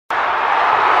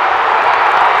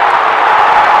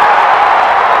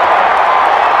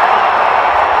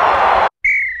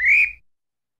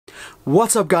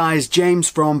What's up guys, James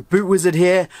from Boot Wizard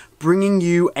here, bringing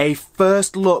you a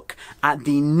first look at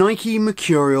the Nike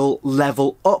Mercurial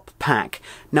Level Up pack.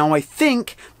 Now I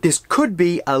think this could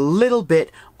be a little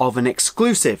bit of an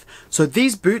exclusive. So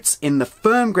these boots in the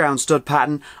firm ground stud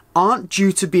pattern aren't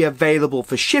due to be available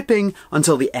for shipping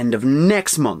until the end of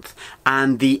next month,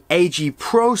 and the AG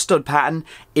Pro stud pattern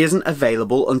isn't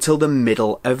available until the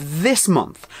middle of this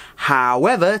month.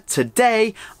 However,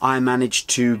 today I managed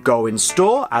to go in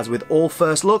store, as with all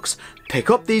first looks, pick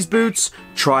up these boots,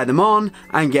 try them on,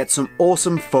 and get some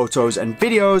awesome photos and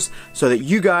videos so that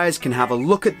you guys can have a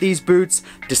look at these boots,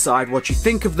 decide what you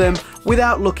think of them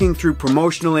without looking through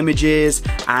promotional images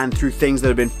and through things that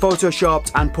have been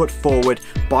photoshopped and put forward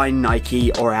by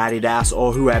Nike or Adidas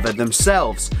or whoever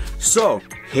themselves. So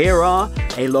here are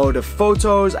a load of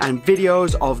photos and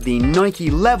videos of the Nike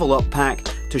Level Up pack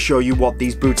to show you what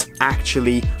these boots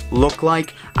actually look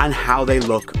like and how they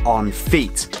look on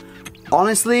feet.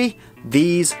 Honestly,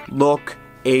 these look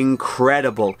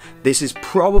incredible. This is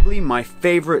probably my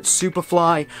favorite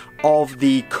Superfly of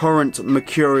the current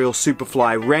Mercurial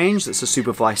Superfly range. That's a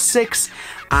Superfly 6,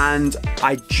 and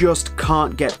I just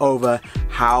can't get over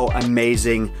how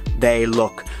amazing they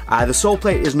look. The sole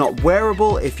plate is not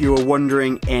wearable if you were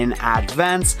wondering in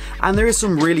advance, and there is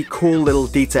some really cool little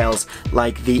details,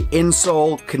 like the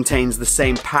insole contains the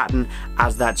same pattern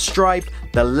as that stripe,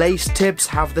 the lace tips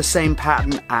have the same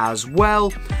pattern as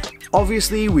well.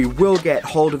 Obviously, we will get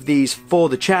hold of these for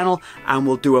the channel and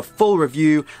we'll do a full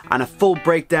review and a full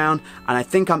breakdown, and I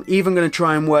think I'm even going to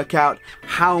try and work out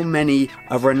how many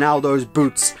of Ronaldo's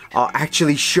boots are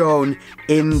actually shown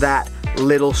in that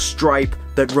little stripe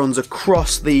that runs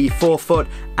across the forefoot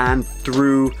and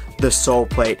through the sole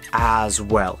plate as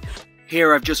well.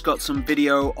 Here I've just got some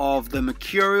video of the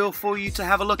Mercurial for you to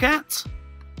have a look at.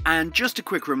 And just a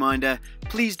quick reminder,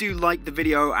 please do like the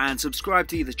video and subscribe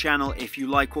to the channel if you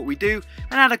like what we do,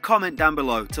 and add a comment down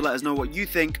below to let us know what you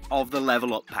think of the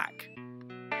Level Up pack.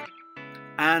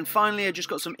 And finally, I just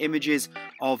got some images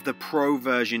of the Pro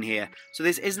version here. So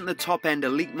this isn't the top end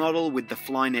Elite model with the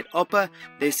Flyknit upper,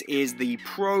 this is the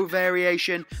Pro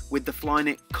variation with the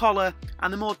Flyknit collar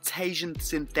and the more Tasian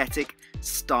synthetic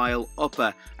style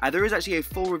upper. There is actually a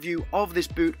full review of this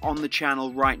boot on the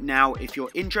channel right now if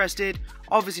you're interested.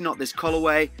 Obviously not this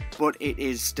colorway, but it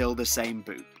is still the same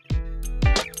boot.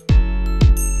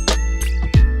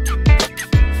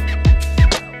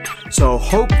 So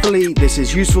hopefully this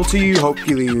is useful to you,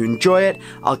 hopefully you enjoy it.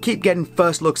 I'll keep getting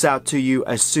first looks out to you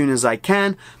as soon as I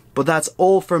can, but that's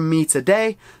all from me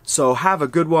today. So have a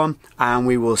good one and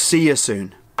we will see you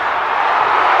soon.